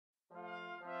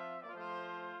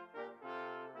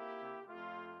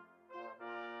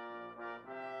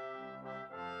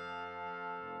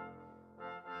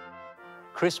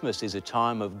Christmas is a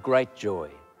time of great joy.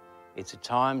 It's a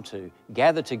time to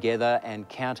gather together and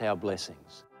count our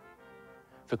blessings.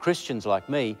 For Christians like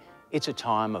me, it's a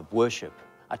time of worship,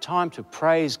 a time to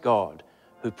praise God,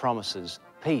 who promises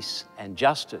peace and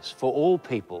justice for all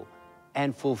people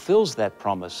and fulfills that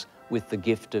promise with the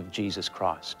gift of Jesus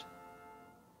Christ.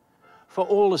 For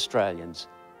all Australians,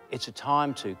 it's a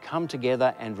time to come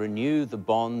together and renew the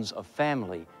bonds of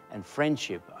family and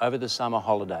friendship over the summer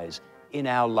holidays in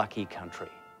our lucky country.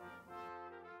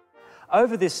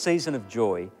 Over this season of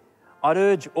joy, I'd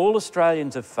urge all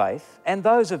Australians of faith and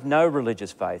those of no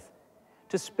religious faith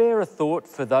to spare a thought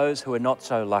for those who are not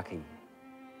so lucky.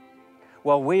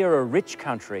 While we are a rich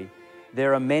country,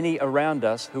 there are many around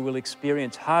us who will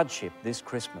experience hardship this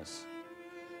Christmas.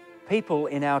 People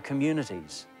in our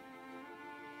communities,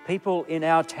 people in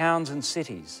our towns and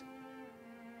cities,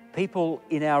 people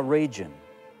in our region.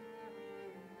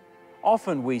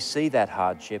 Often we see that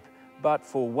hardship, but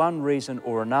for one reason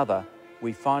or another,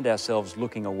 we find ourselves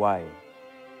looking away.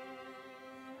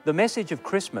 The message of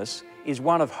Christmas is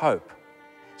one of hope.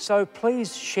 So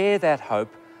please share that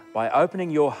hope by opening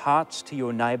your hearts to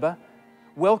your neighbour,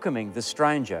 welcoming the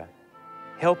stranger,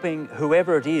 helping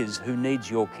whoever it is who needs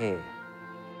your care.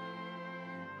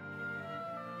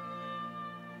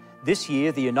 This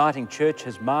year, the Uniting Church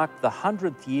has marked the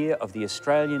 100th year of the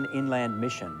Australian Inland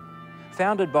Mission,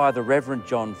 founded by the Reverend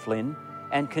John Flynn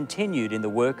and continued in the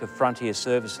work of Frontier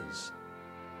Services.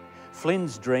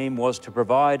 Flynn's dream was to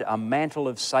provide a mantle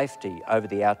of safety over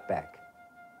the outback.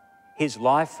 His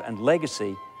life and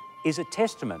legacy is a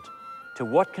testament to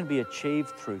what can be achieved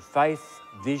through faith,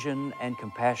 vision and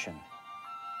compassion.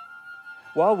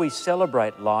 While we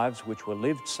celebrate lives which were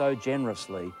lived so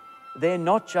generously, they're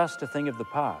not just a thing of the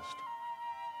past.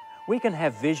 We can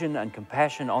have vision and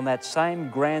compassion on that same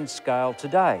grand scale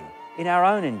today in our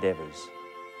own endeavours.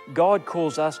 God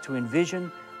calls us to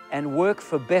envision and work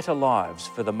for better lives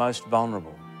for the most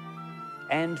vulnerable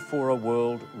and for a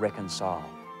world reconciled.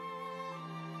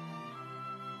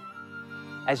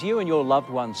 As you and your loved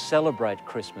ones celebrate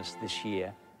Christmas this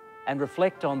year and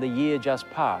reflect on the year just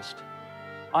past,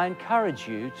 I encourage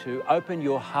you to open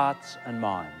your hearts and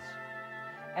minds.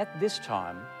 At this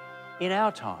time, in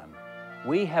our time,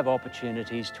 we have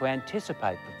opportunities to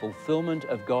anticipate the fulfilment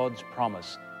of God's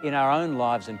promise in our own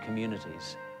lives and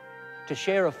communities, to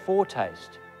share a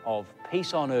foretaste of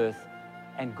peace on earth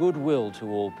and goodwill to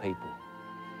all people.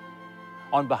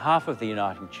 On behalf of the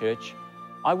Uniting Church,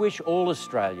 I wish all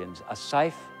Australians a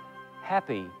safe,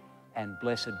 happy and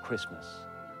blessed Christmas.